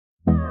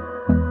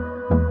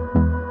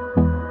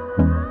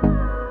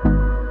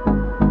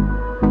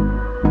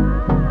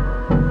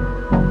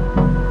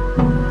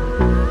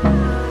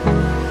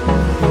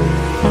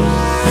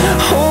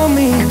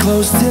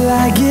close till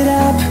I get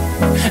up.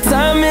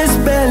 Time is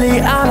barely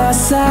on our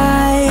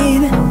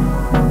side.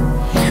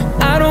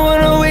 I don't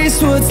wanna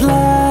waste what's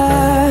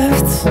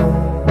left.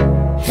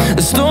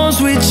 The storms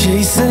we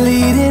chase are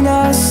leading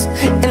us,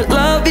 and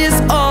love is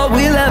all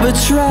we'll ever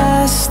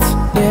trust.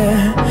 Yeah,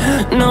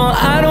 no,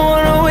 I don't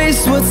wanna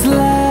waste what's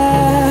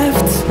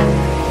left.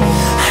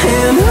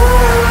 And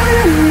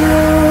on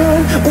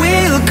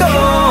we'll go,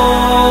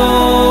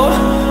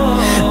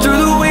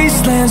 through the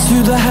wastelands,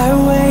 through the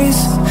highways,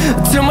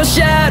 till my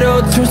shadow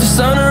turns to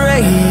sun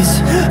rays.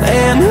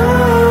 And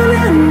on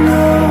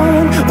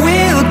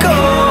we'll go,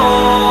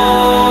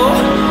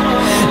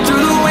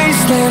 through the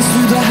wastelands,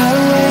 through the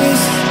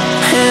highways,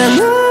 and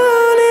on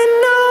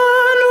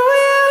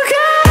we'll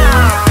go.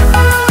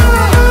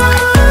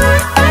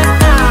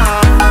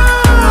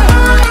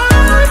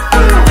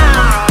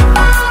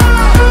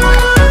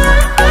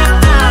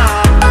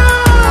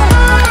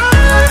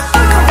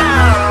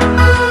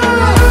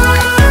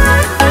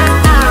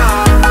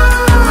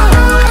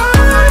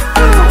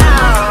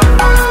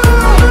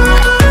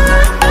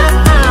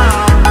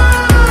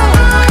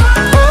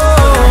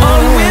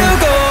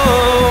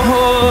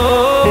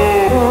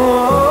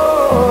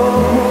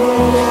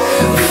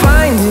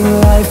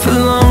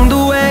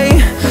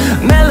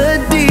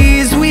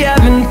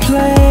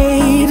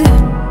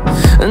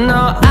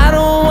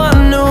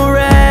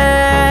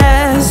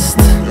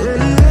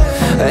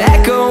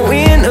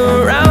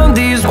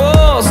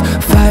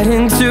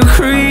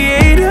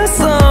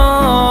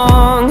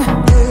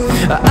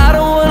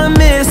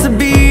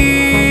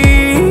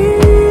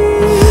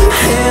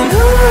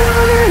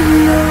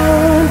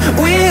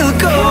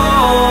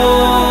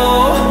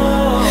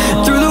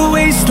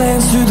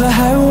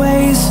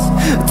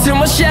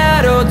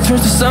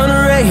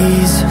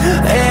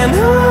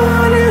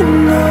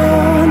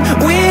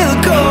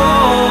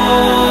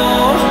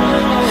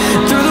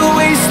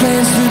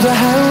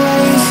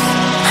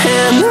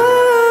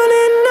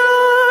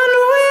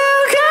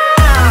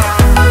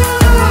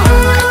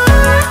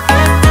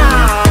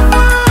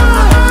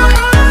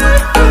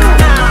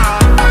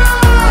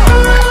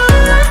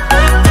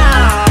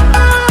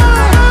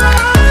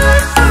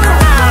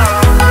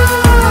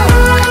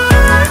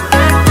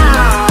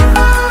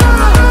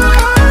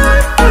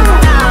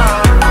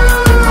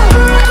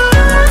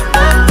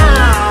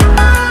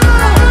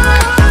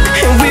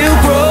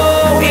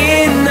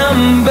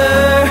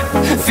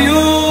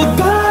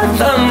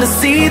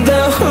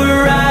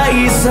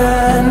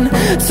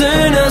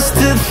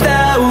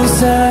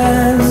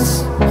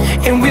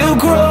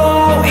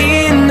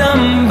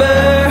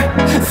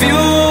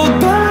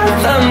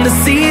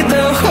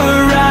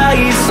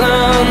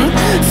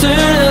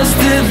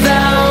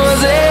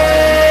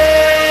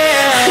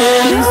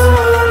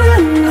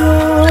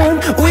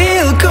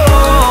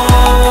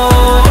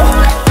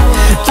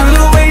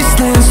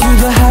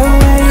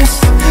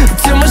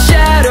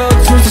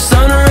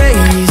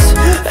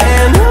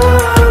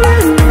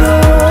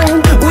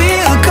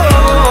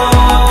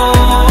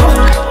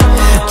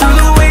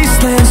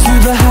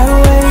 Through the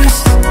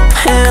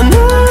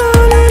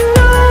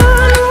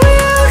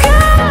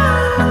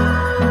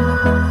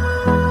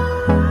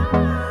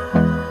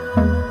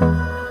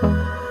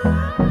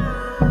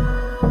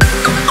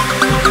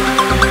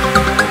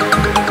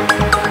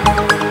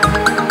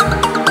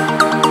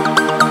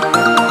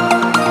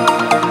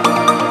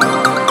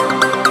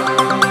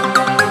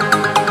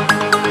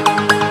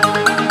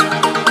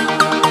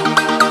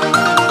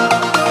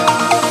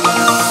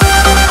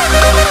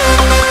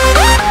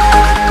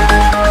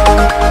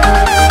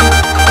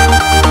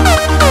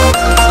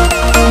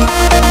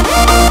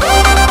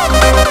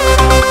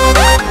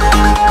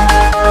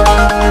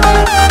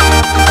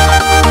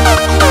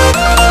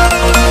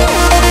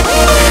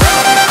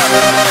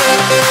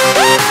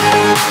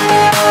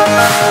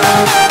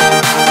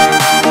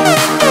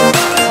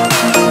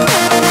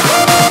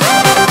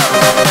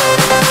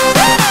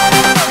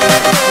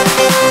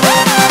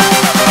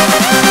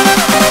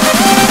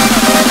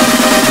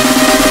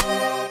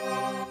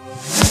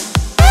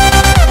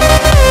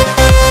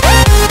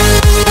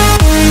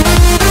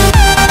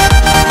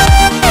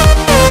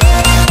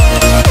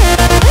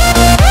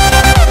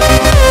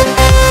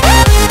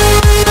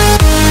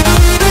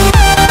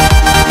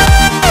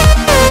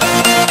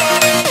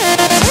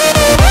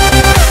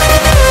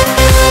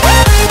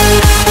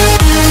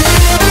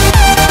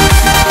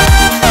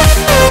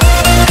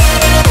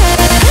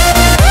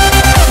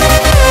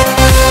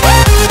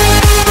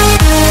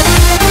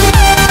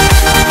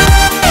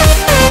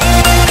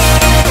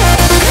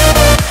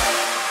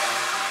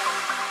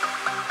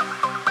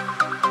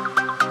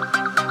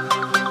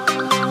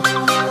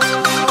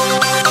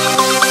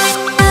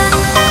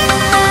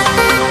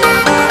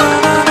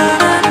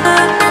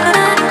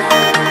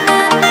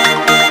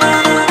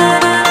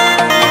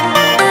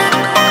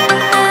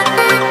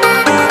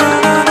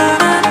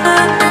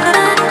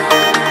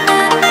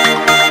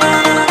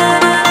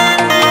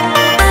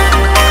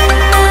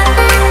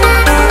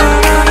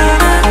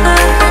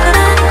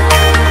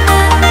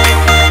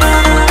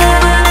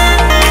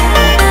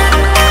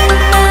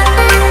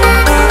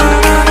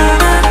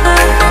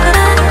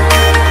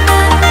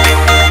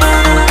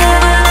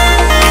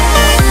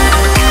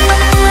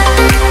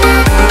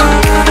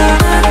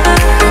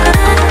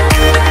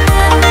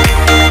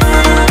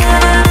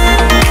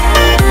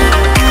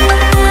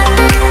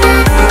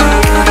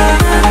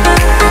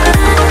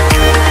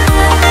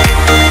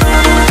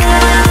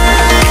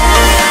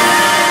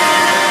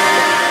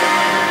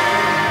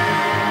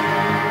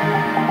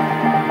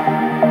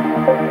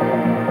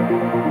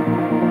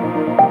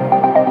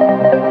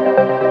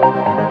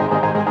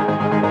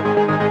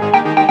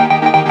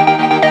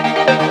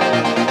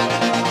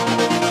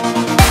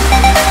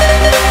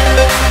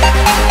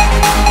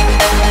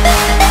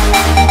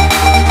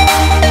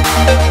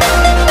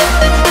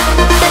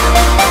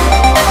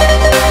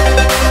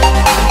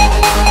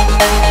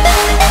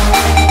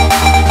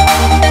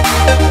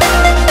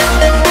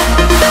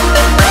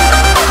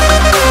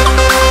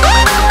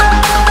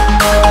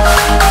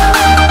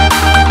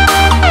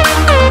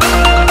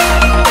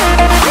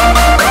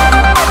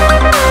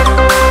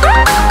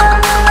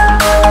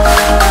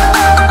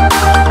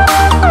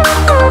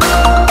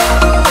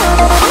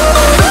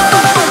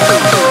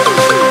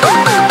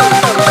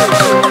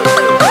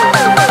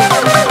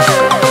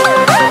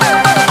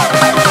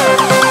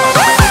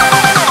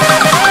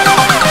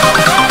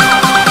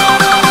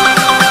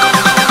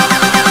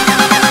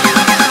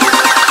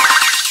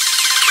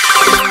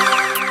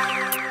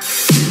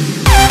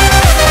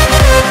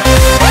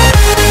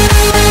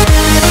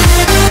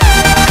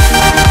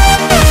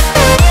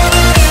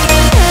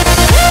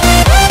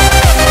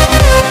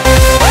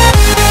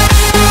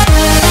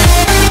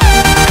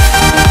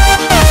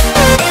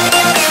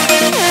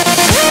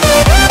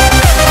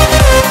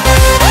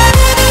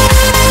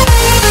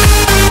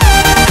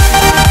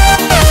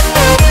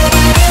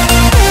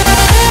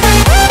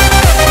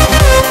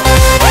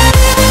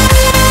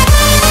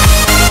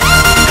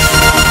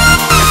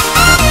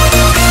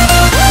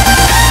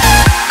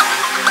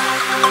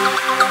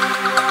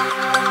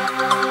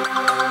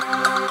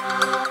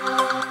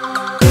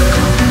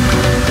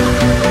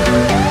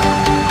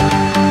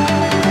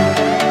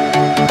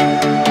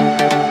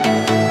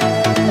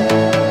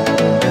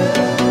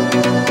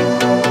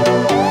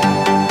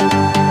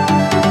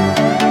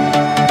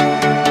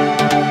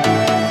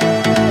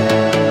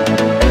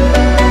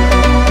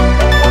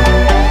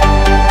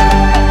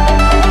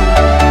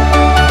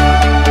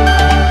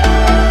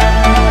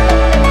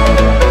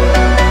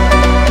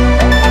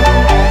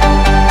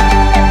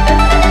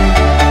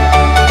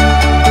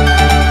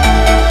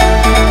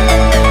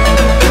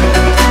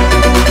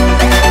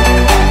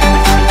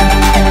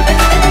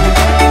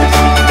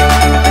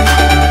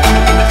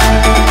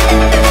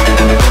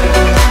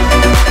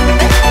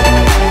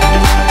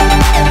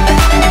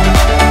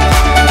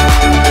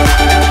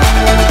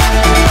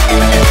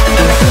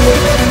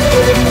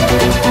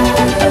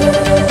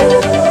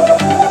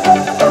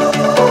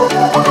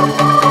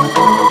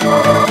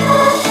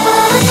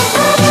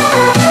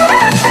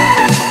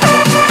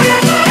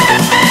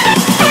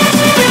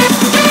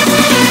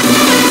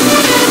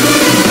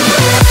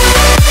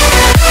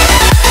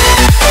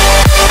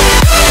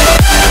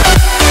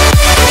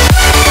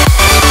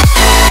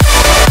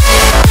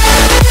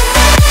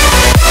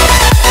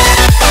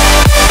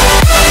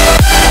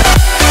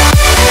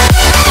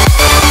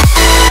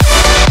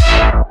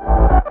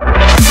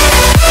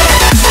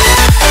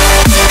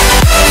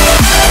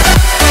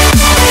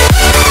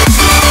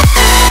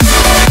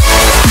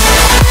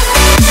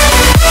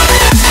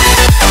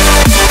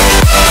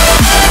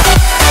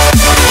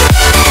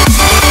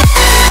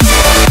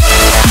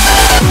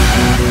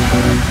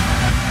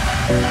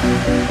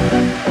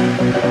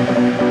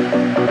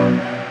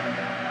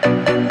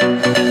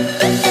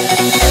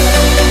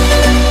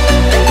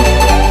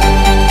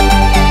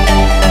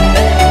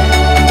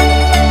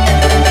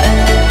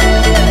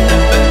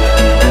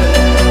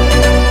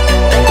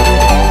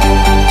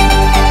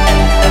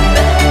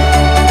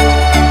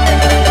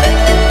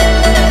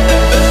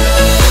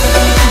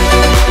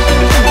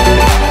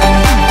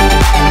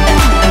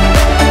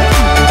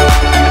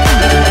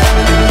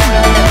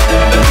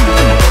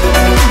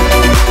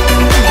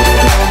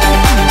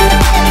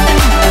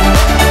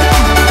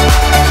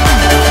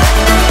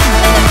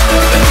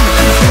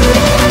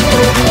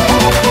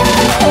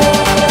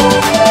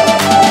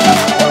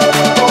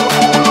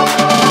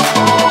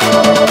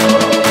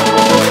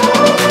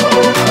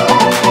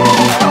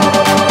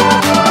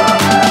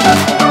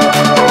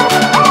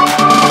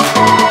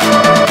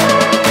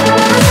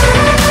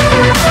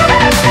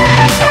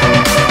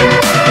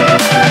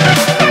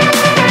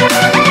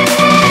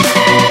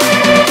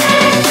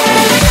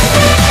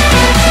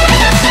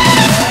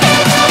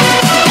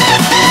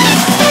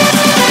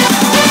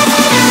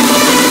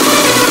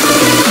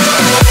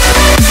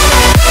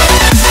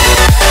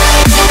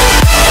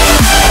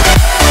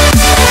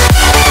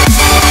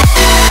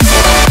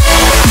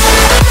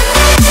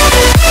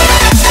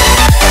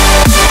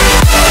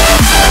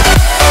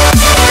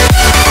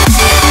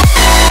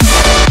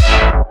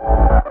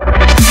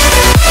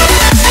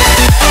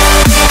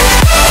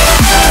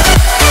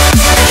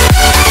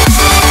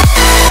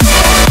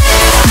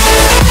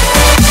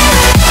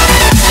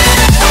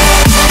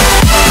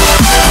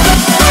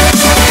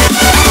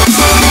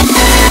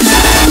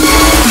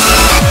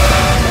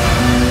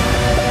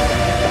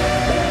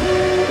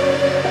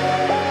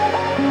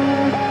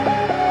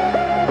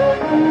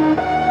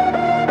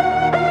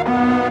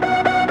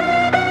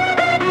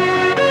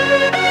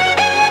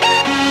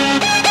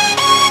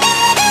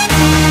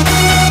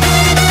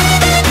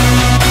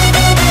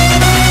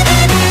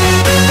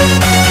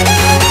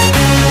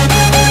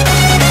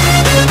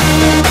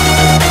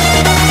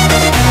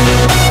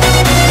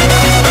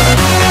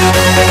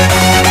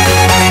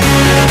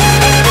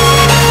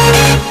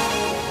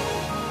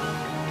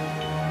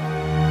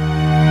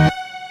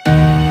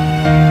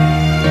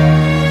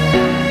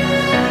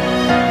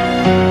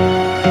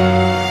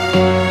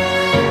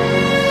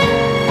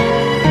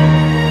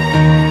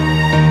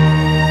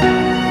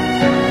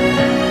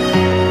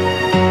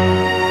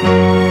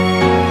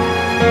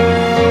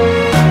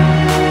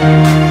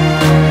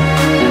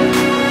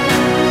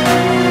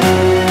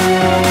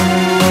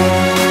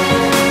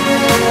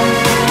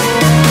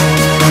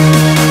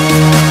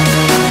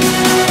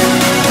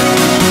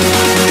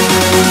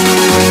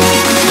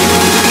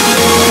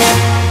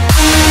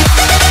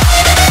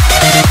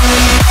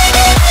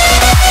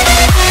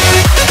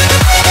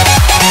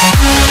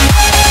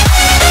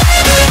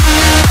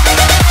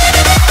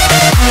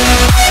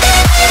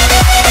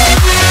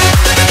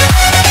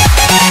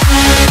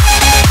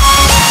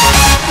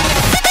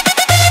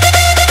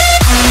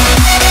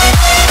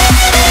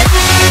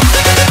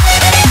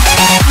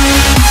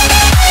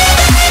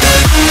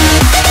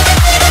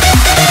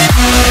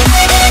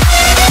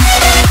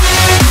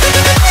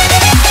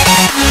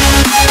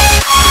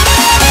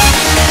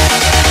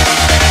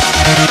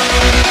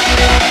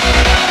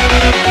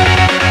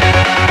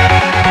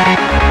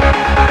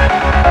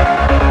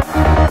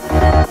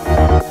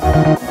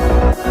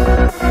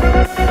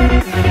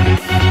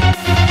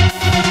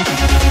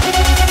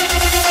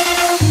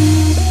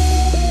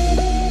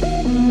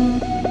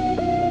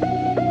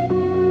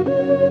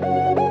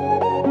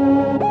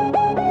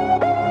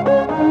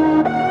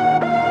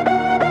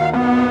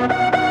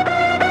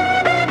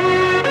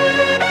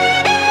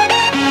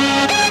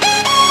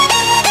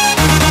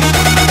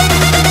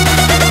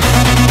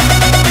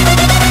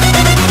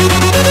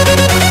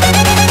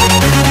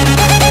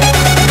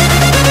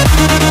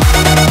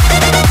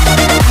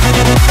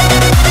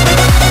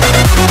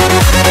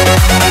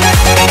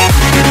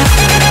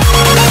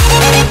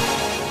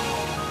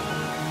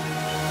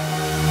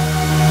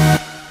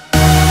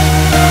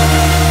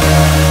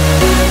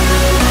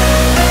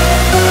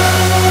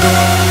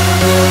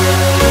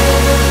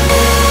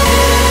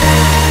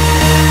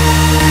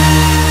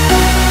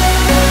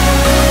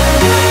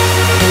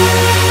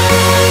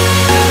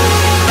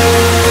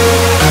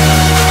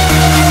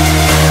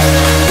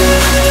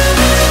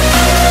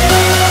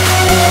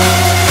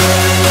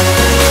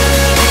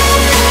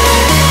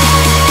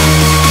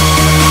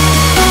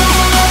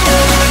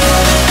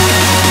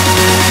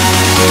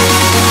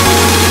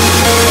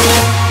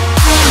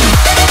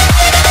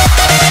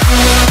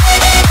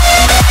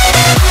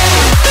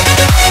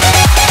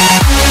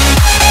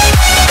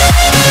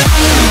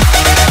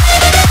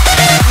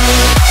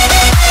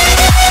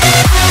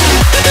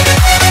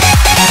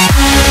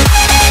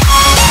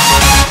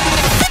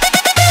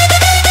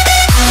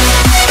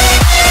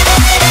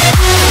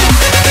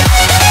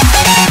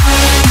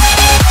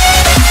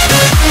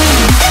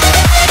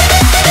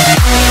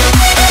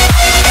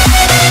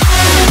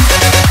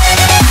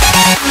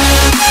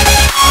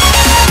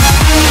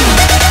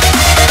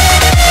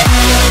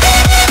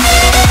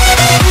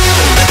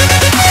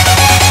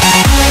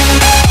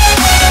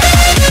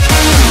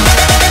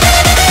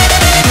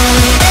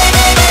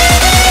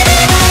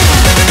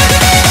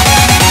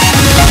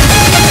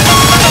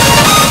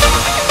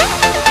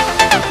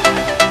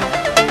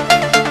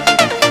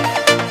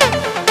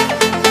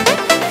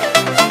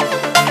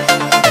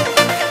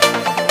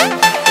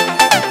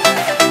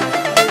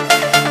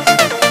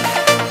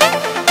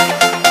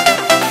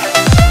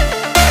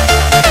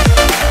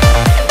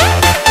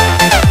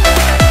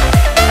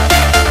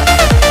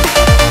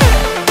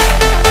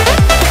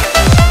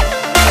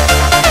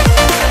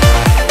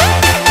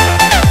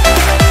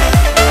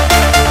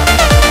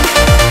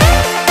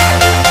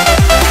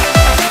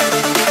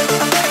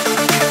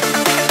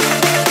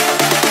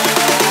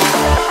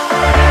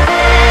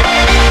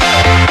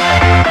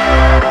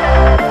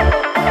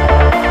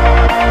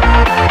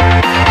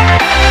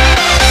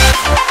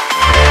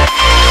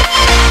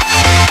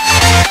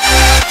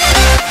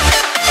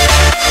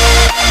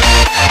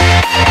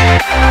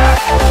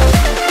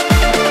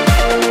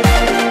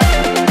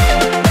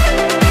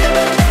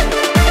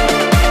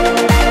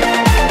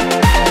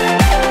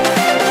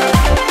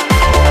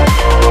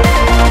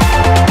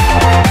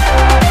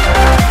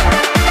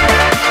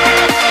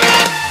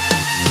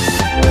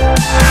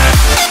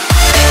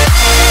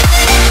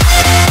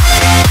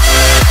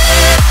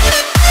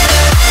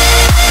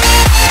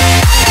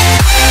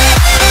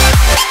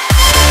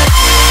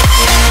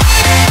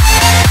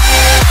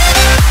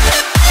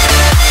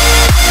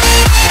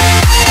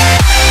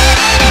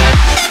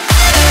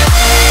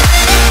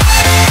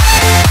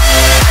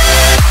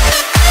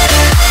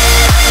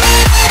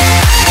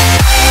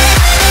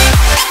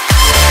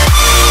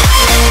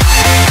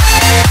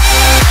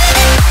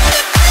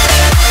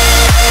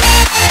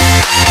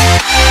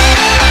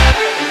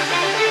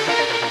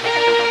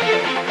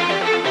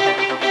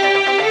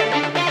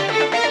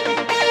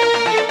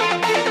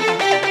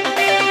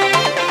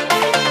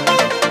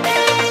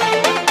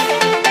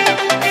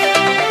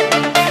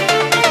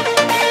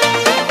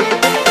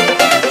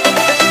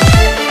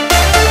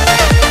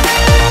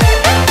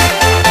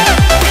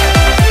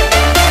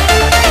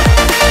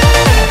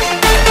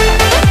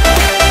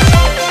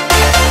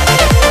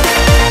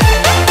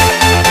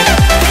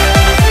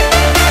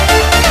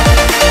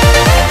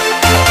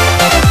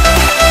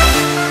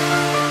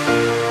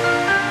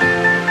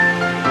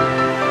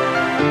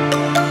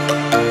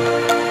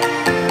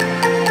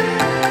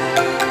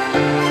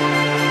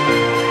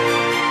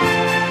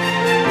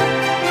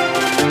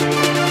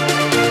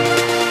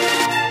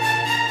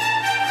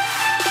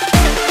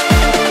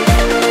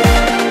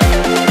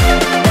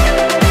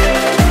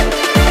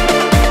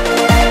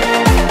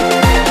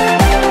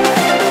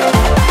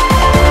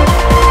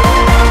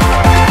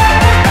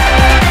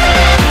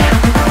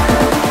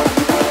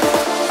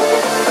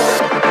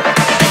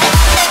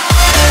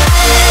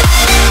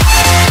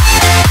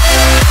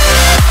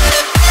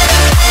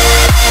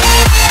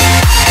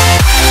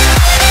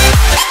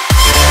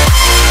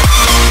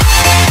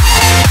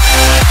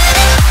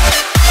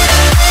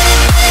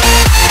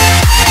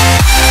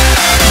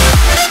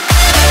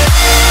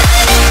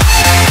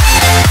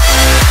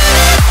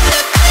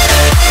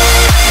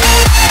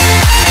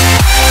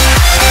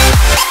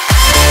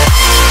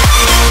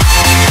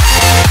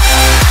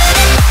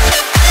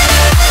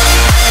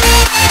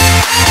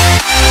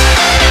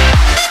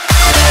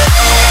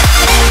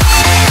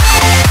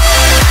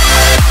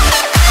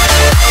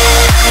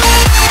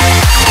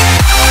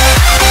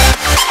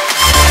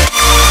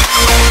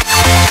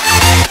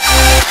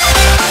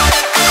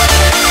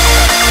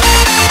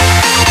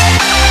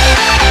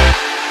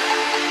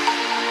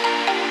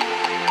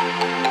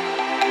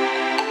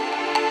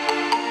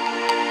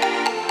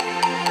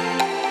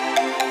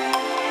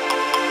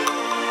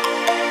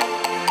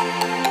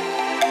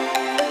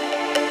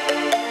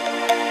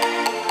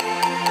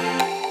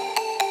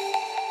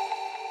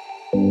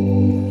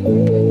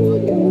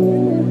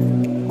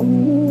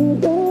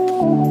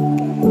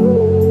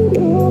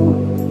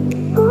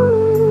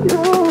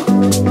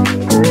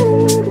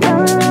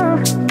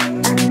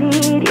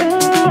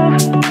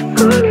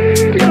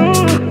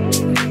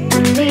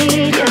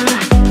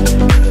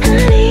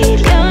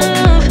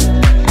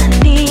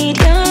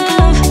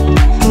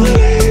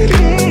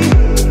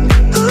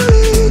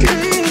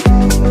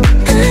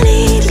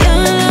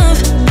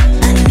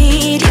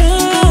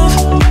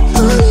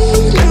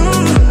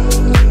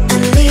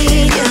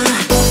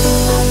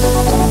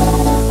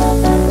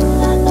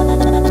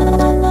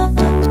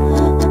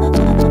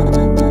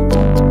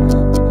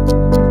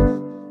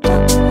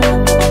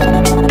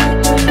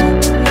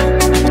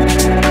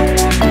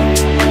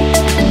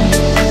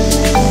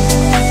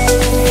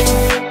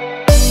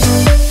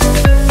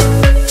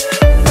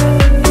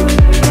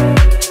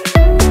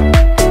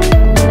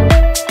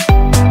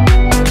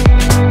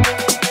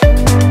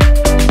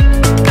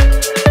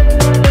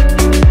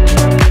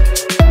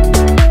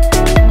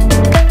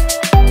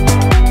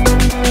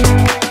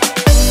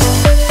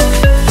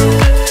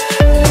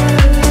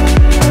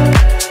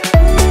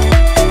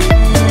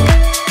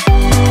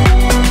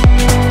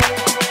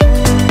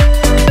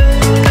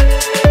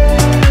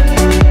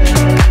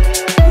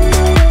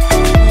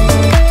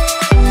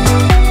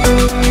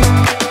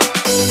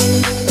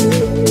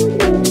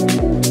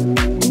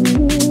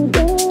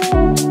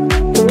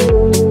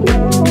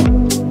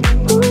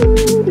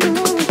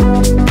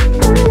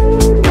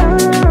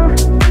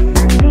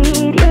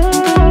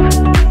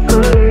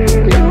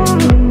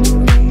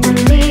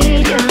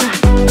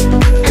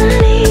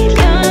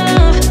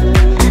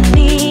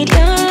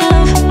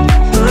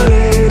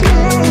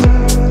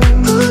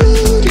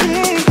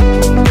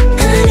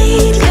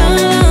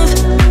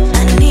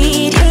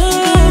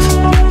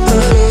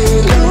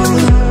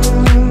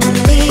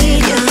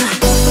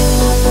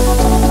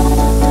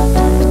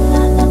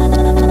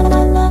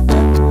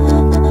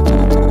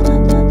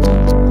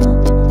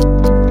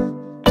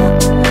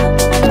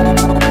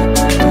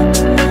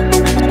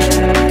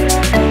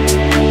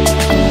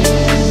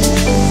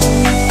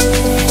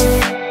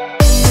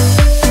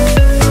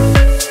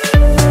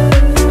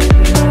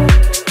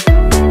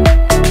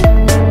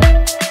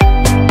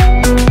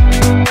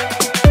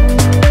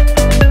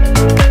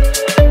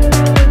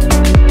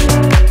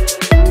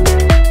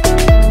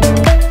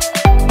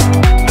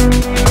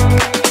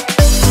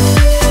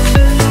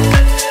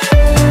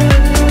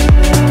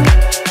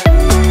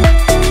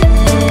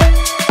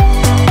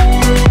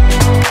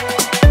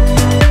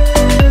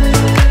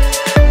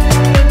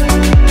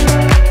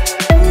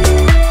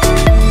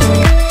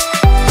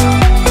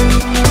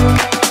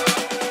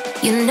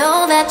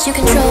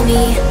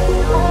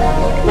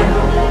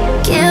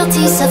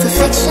reality,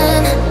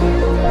 self-affliction.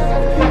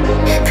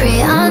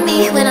 Prey on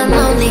me when I'm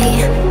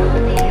lonely,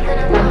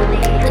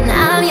 and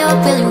I'm your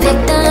willing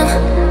victim.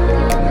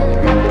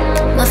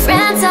 My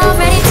friends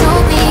already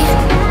told me,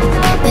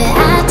 but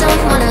I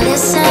don't wanna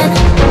listen,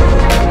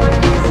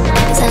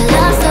 'cause I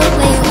love the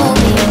way you hold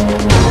me,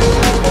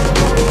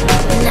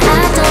 and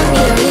I don't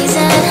need a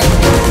reason,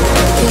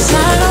 'cause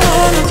I don't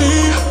wanna be.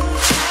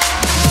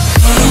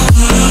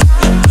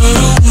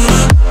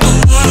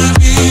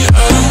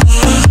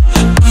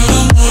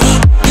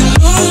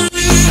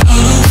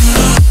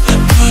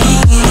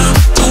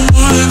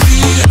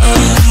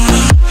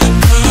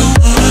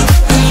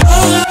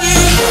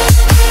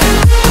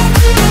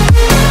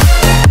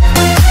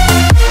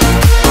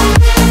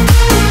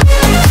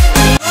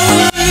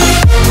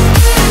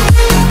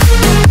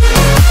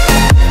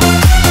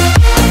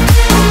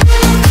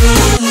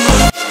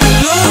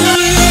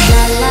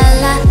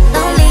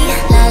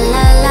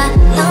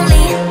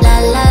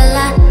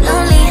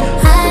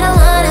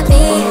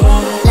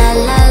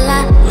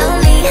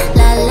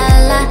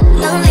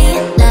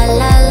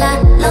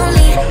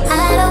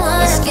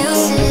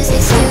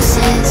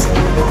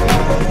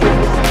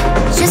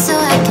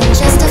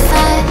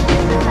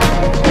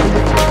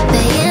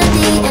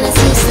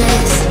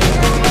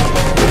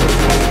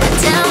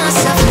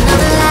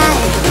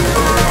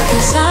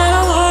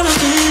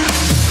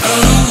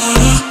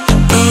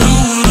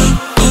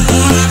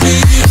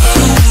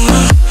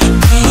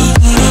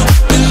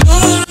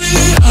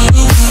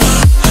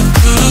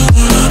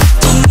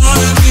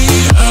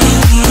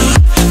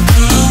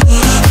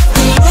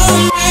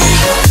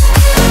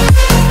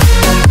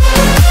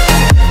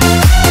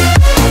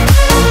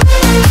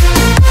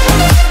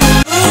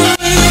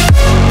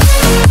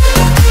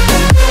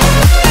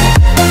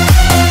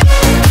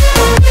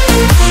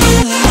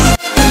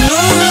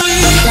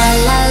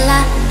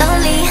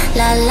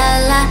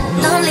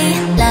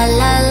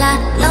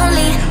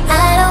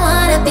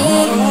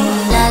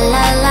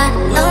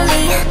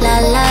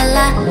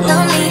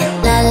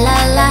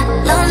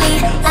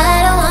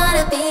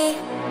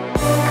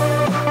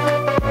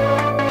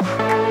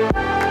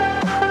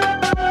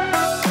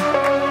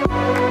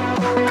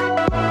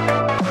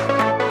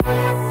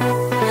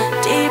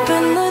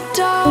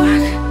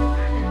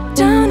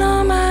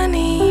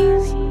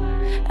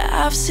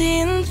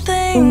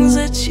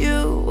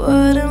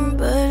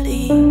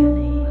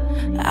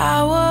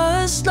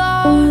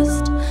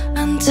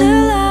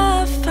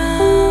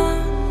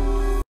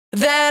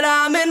 That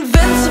I'm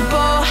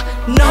invincible,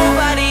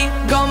 nobody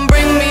gon'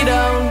 bring me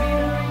down.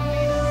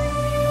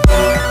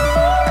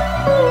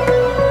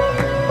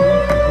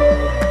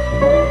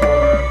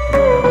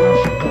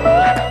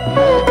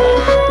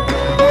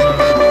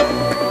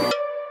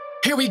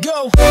 Here we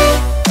go.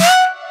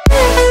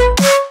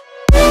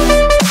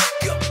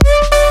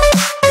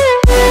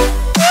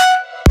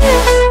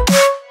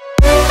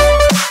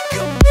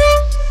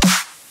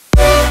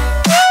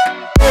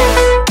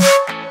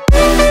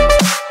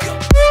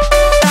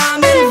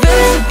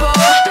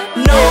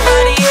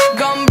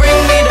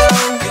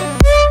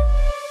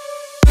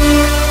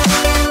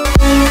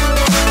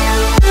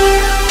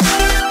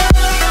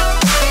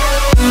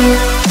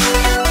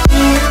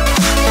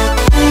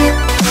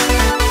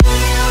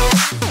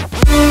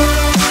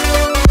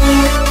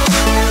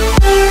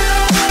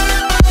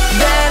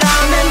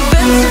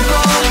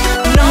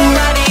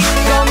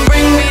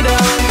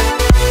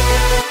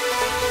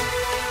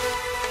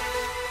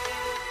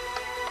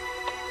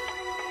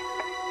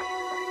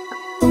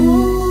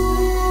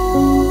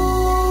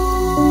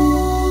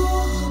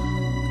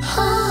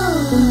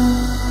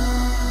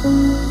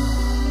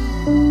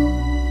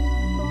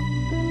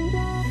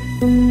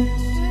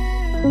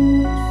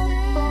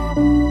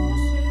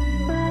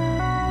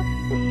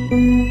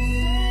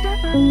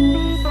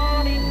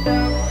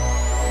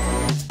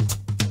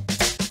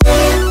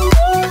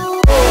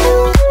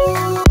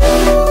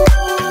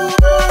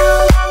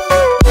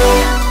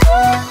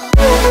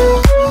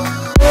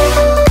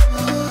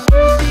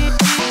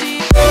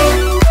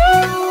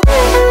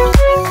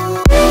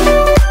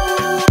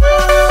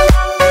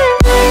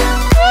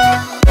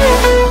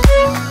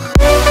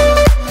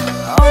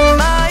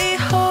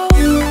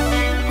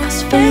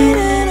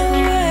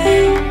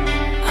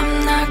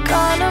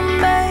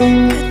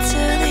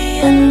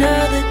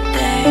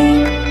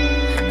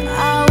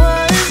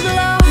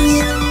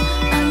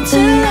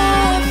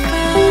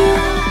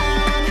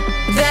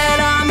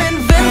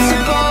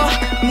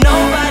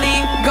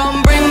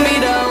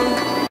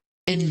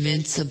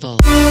 Invincible.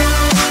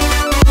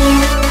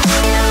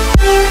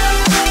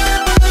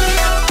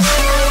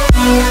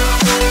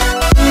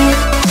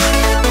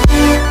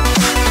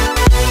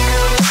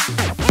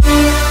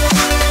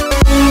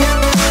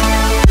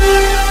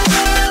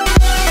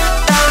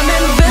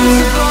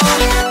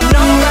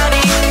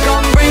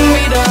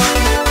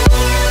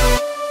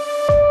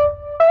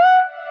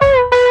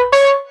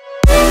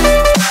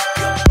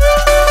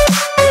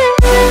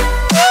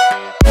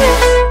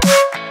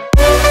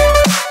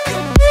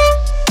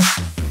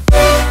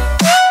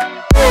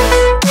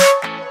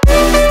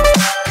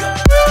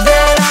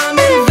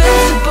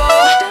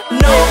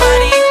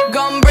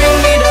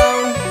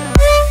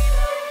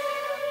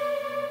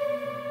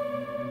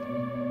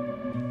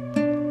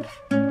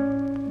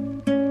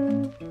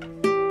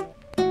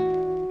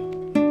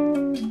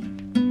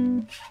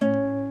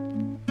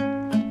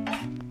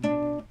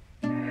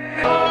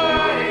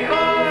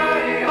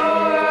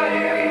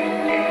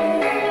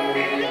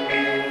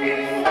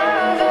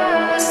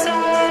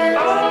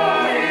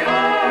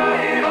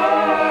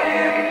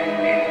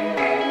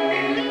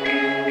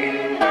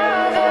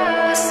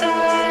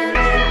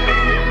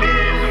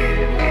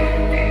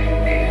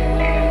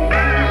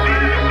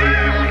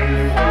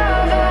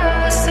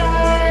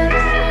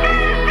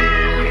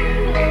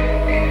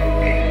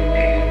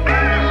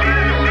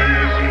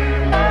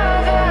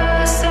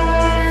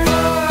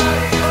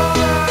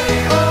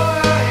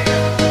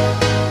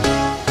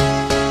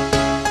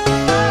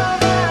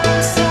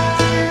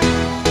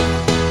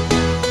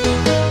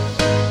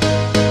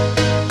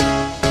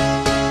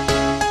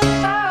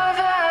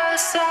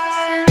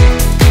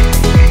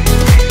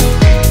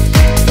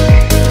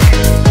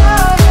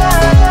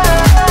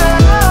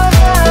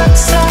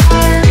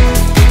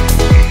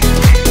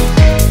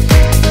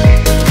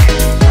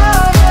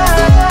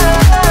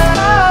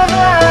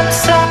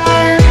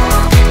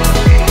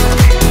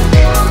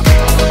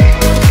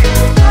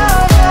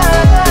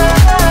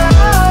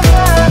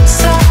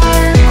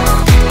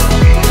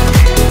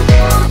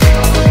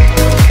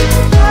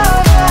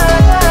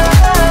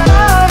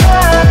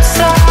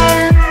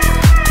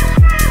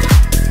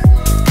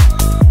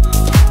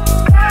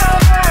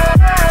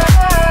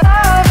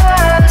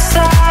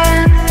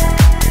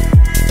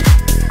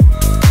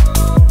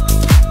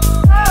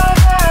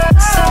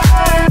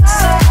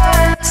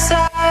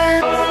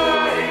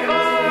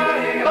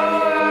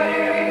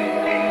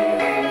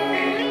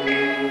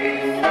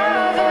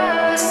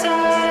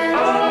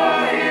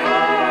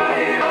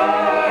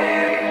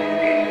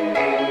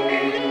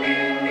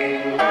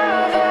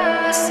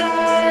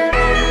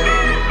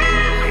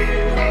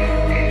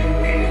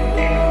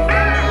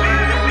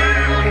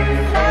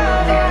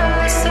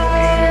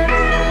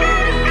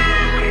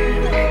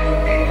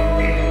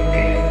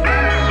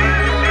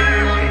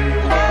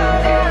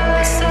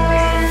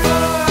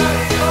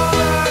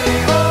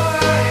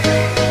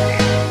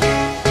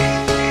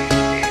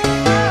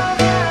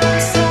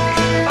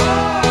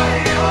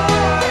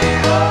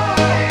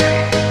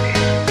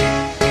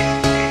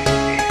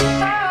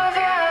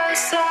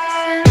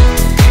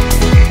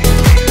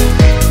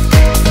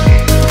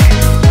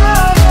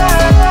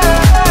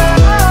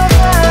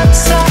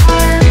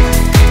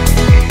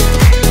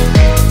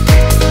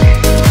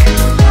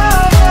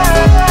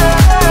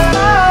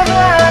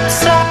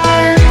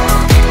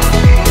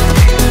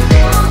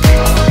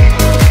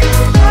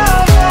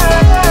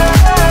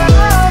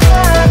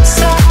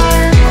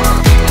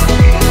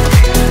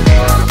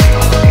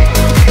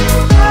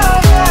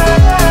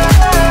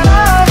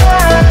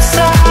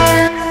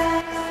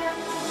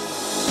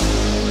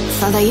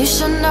 you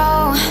should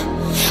know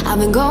I've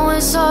been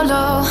going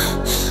solo.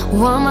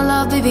 Want my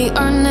love, baby,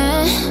 earn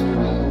it.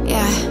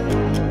 Yeah,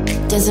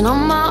 dancing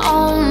on my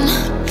own.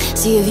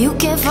 See if you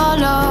can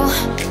follow.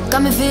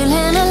 Got me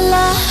feeling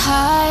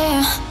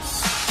alive.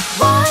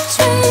 Watch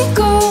me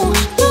go,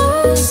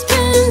 lose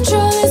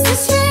control. Is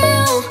this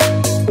real?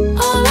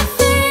 All I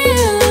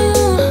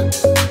feel.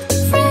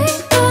 Break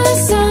my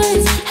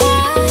signs.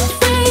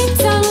 Every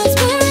time, let's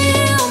be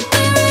real,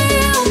 be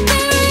real, be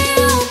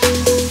real.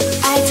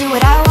 I do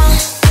what I want.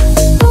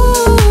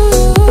 Ooh,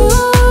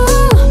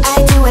 I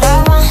do what I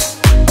want.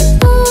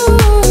 Ooh,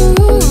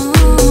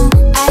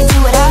 I do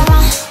what I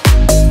want.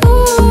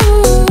 Ooh,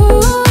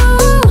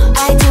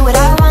 I do what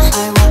I want.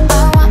 I want,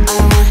 I want, I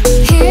want.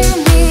 Hear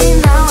me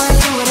now, I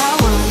do what I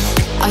want.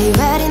 Are you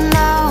ready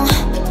now?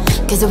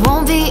 'Cause it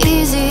won't be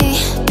easy.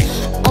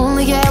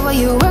 Only get what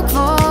you work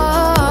for.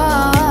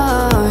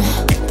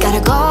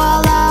 Gotta go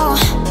all out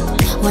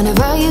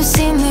whenever you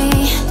see me.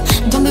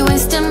 Don't be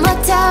wasting my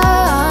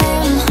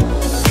time.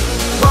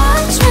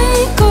 Watch me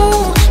go,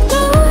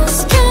 lose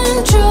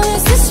control.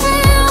 Is this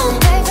real?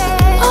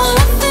 All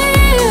I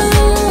feel.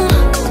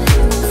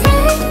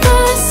 Break the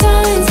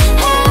signs.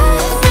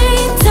 Every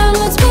time,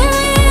 let's be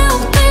real,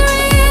 be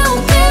real,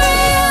 be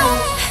real.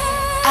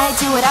 I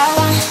do what I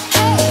want.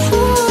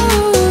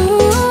 Ooh,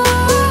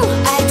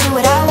 I do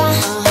what I want.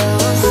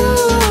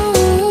 Ooh,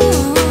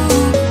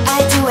 I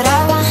do what I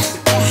want.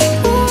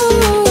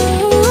 Ooh,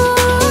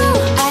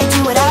 I do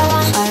what I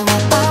want. I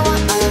want, I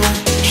want, I want.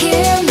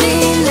 Hear me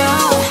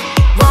now.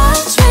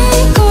 Watch me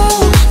go,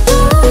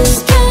 lose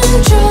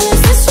control.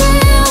 Is this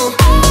real?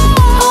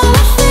 All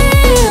I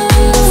feel.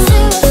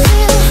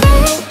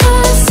 Break the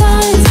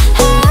signs.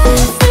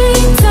 Every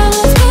time,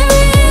 let's be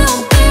real,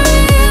 be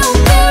real,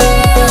 be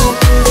real.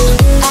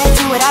 I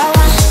do what I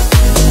want.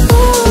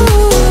 Ooh,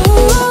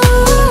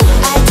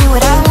 I do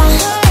what I want.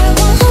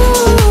 Ooh,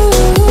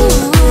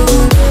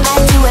 I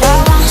do what I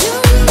want.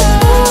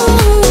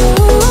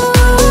 Ooh,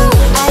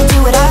 I do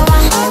what I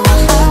want. I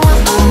want, I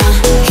want, I want.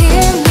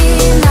 Hear me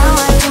now,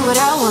 I do what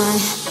I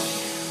want.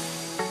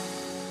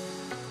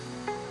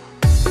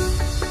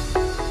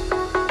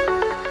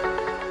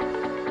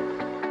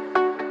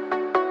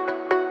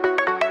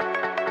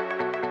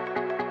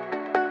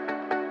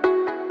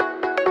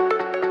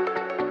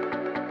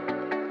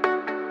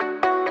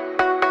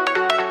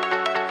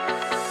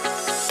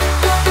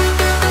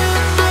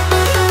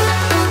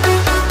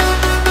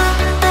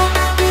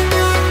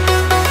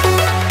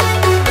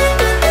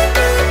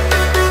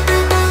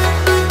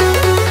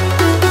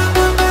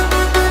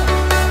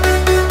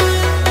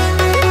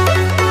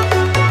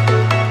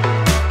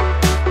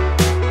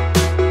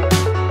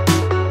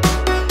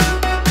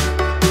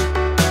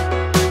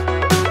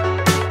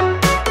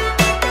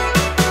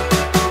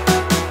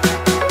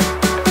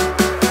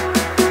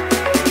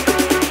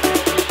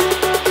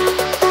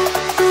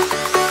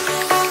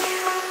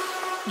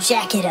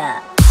 Jack it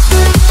up.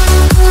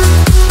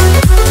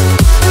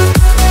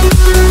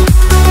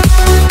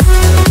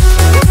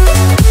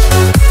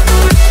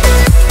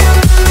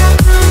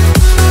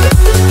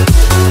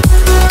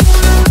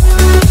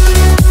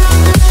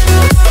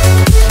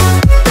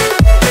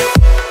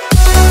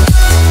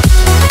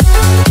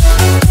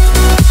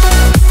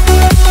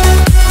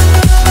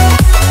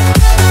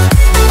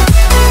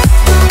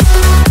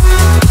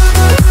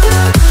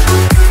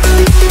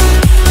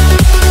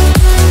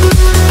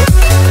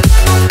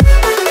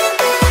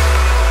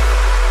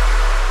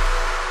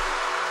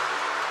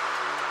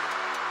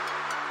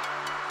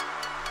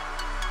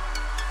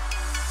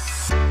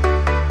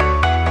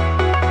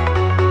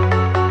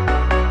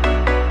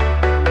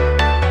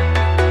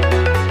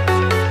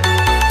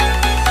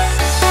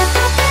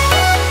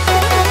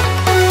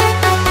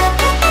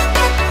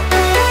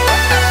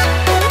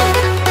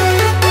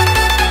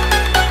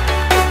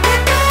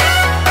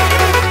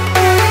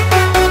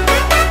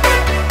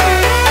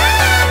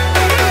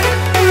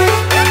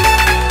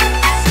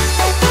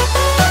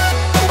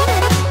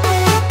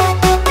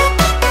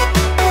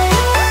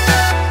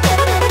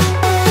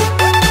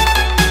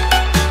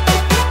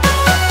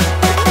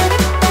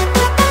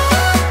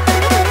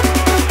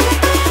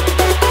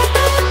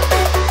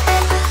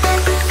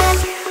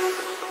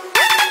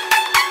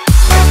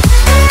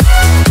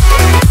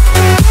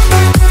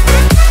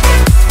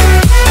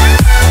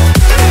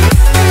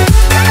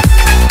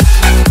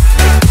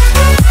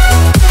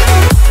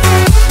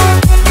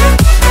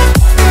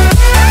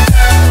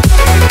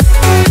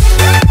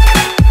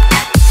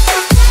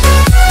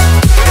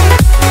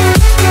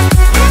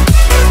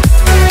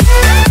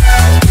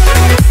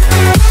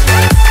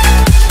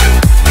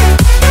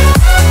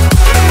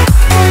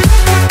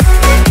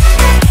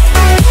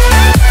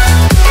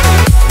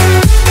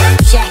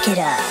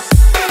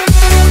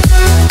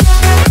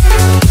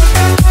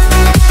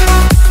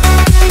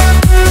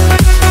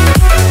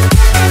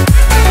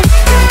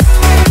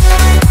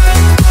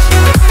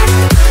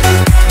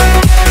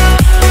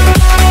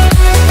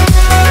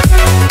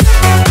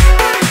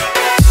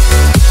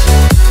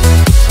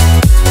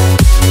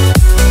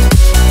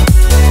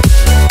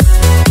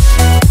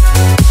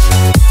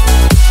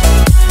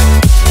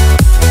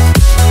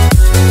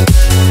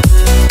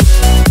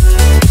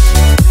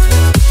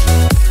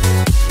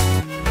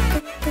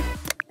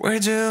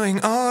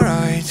 doing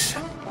alright.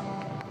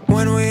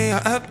 When we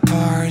are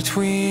apart,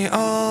 we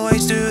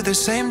always do the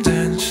same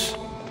dance.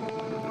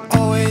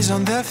 Always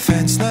on the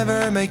fence,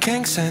 never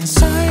making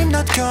sense. I'm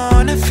not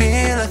gonna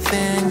feel a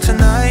thing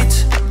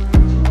tonight.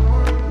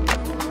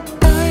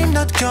 I'm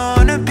not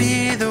gonna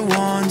be the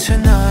one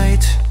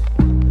tonight.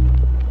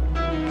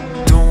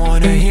 Don't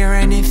wanna hear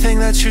anything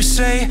that you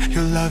say.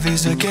 Your love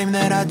is a game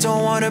that I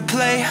don't wanna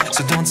play.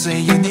 So don't say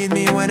you need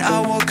me when I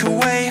walk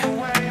away.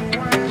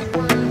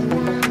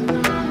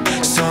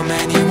 So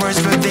many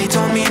words but they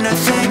don't mean a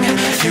thing.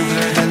 You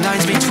blur the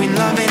lines between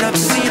love and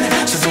obscene.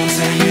 So don't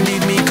say you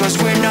need me cause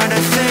we're not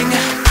a thing.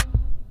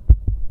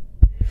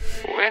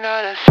 We're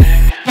not a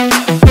thing.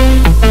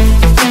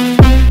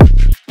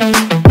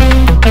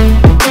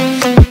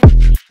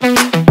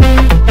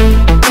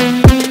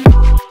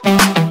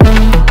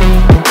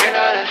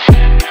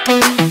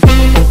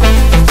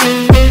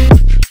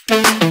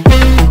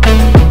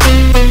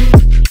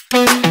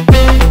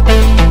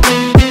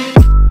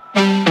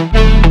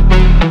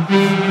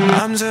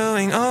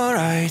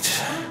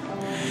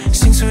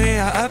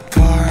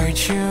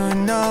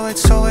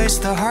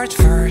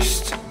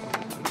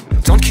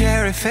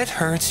 If it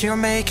hurts, you're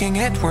making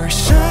it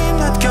worse. I'm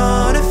not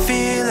gonna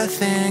feel a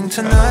thing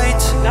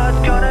tonight.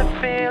 Not gonna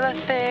feel a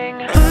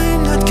thing.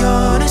 I'm not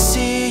gonna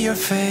see your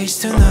face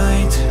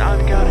tonight. Not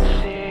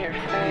gonna see your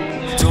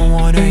face. Don't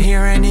wanna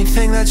hear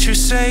anything that you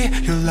say.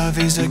 Your love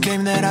is a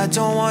game that I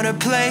don't wanna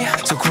play.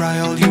 So cry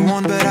all you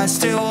want, but I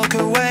still walk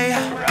away.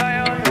 Cry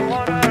all you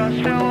want, but I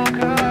still walk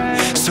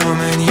away. So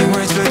many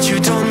words, but you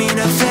don't mean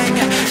a thing.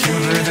 You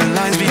blur the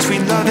lines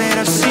between love and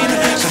obscene.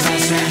 So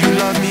don't say you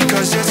love me,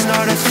 cause it's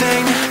not a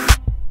thing.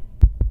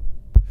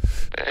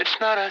 It's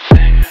not a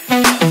thing.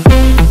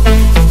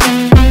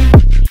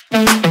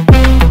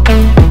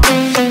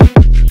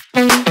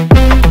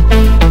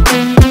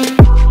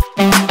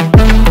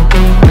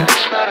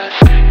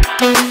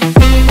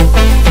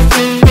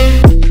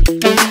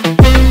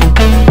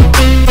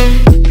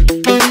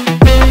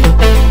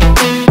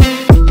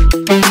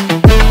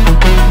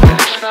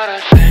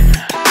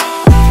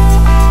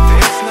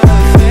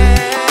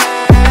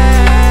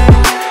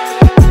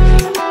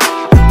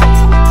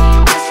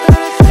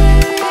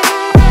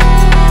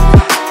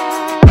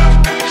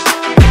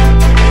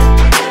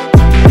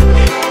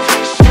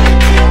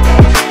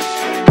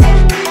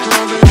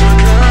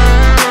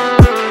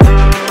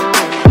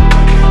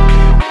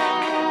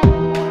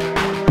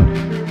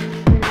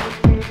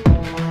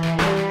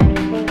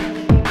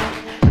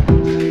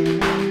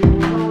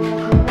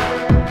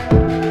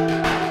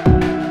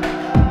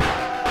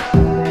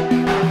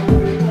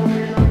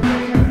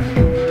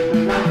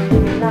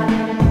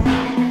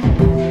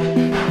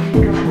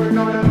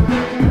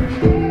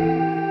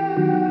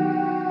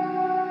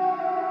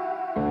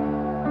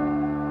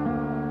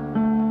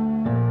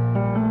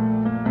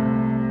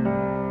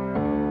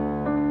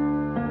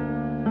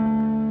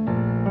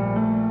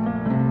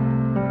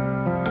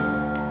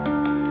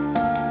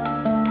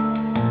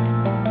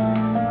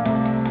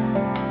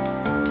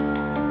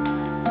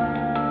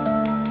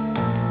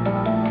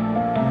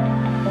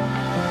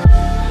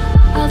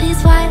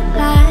 these white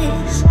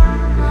lies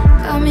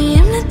got me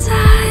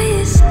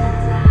hypnotized.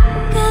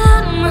 Get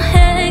out of my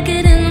head,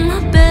 get into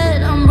my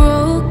bed, I'm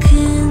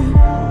broken.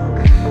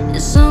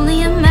 It's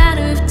only a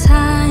matter of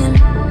time,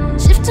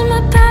 shifting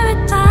my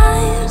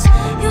paradigms.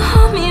 You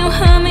hold me, you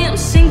hurt me, I'm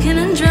sinking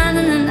and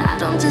drowning, and I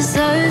don't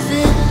deserve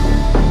it.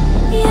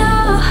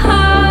 Your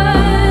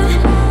heart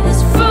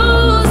is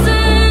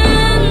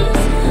frozen,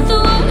 the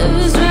water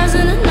is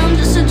rising and I'm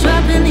just a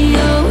drop in the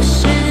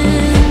ocean.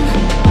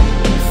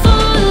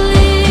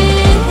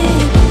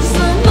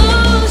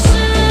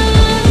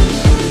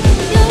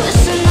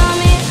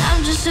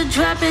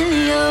 Drop in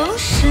the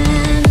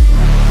ocean.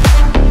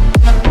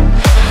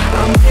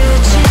 I'm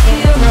guilty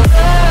of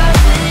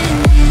loving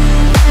you.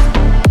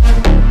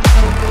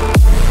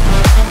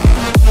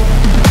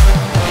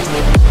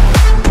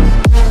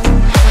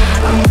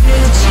 I'm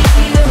guilty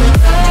of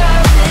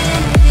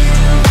loving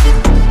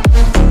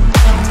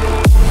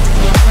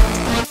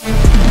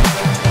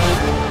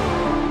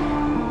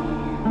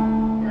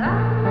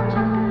I'm a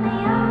drop in the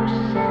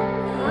ocean.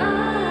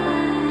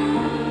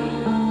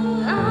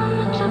 I'm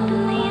a drop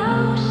in the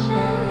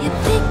ocean. You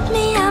pick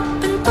me up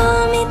and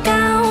pull me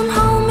down,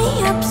 hold me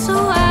up so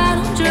I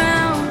don't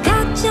drown.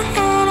 Got your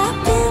head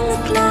up in the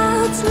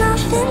clouds,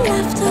 nothing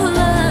left of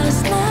us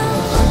now.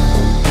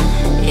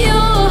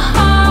 Your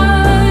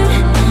heart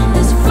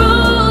is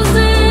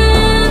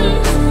frozen,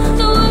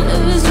 the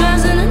water is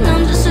rising and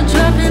I'm just a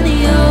drop in the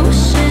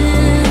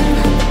ocean.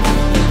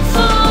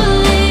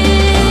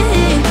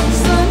 Falling,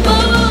 slow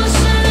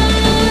motion.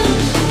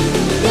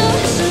 You're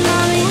a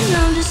tsunami and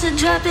I'm just a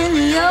drop in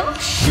the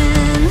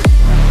ocean.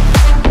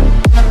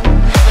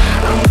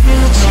 I'm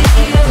guilty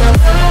of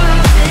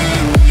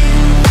loving you.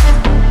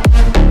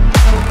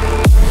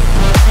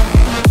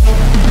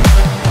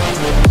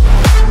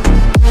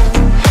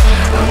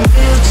 I'm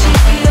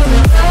guilty of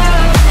loving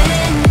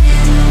you.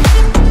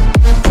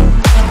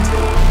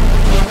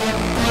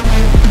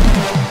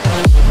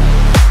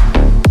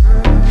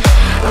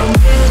 I'm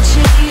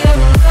guilty of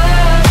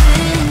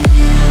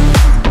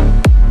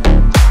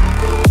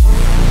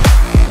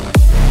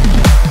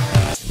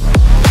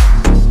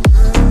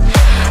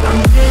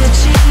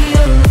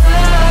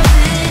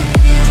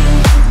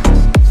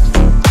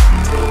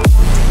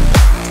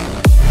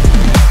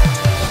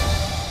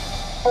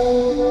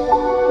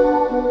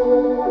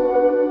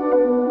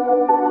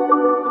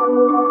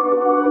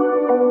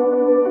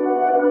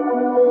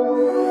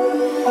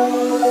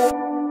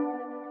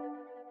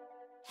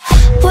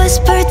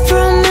whispered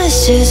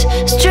promises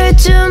straight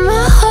to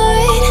my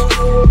heart.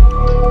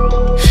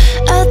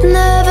 I'd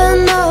never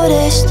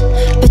noticed,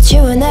 but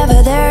you were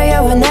never there,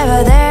 you were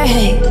never there.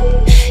 Hey,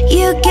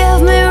 you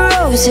gave me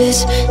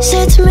roses,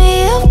 set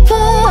me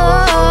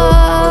apart.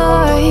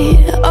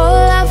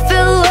 All I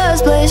feel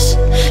was bliss,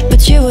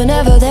 but you were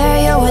never there,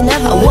 you were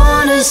never there. I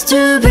want us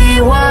to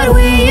be what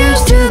we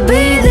used to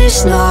be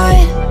this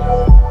night.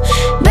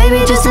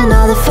 Baby, just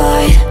another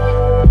fight,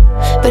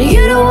 but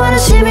you don't wanna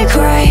see me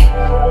cry.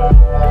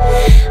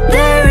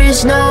 There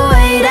is no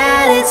way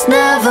that it's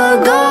never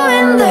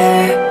going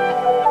there.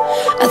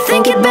 I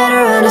think it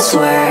better and I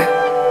swear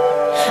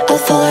I'll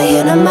follow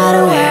you no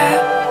matter where.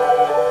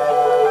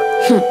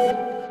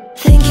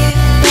 Think it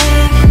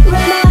better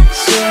and I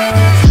swear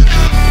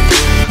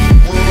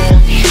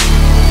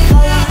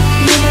follow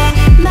you no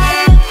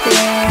matter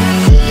where.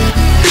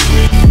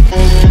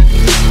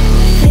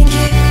 Think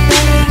it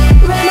better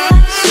and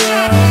I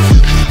swear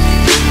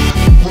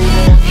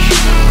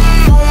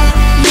follow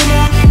you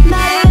no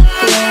matter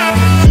where.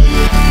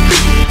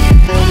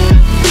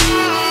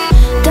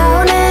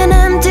 Down in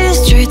empty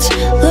streets,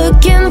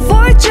 looking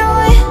for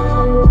joy.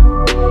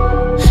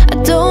 I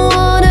don't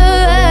wanna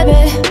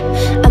admit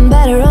I'm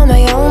better on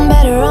my own,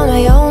 better on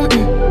my own.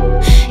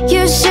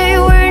 You say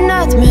we're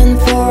not meant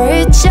for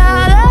each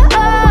other.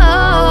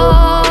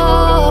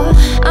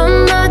 I'm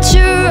not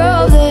sure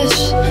of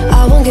this.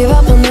 I won't give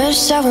up on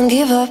this, I won't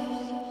give up.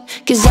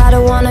 Cause I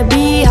don't wanna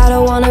be, I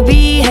don't wanna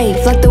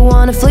behave like the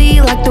wanna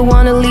flee, like the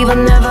wanna leave. I'll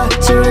never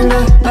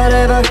surrender, but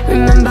ever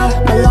remember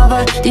my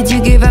lover. Did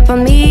you give up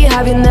on me?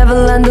 Have you never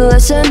learned to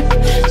listen?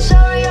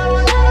 Sorry, I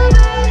will never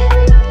be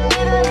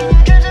even in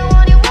your dreams, the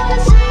one you wanna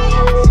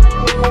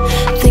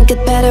see. Think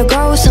it better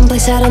go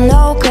someplace I don't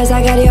know, cause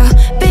I got your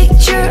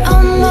picture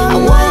on my mind.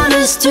 I want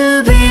us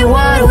to be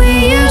what we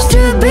used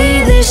to be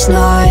this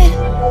night.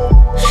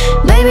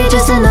 Baby,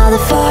 just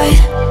another fight,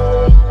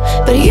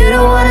 but you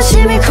don't wanna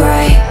see me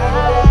cry.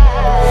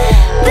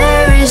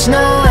 There is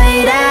no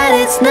way that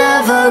it's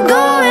never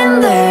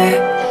going there.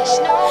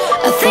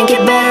 I think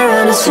it better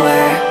and I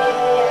swear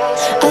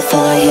I'll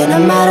follow you no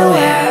matter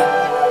where.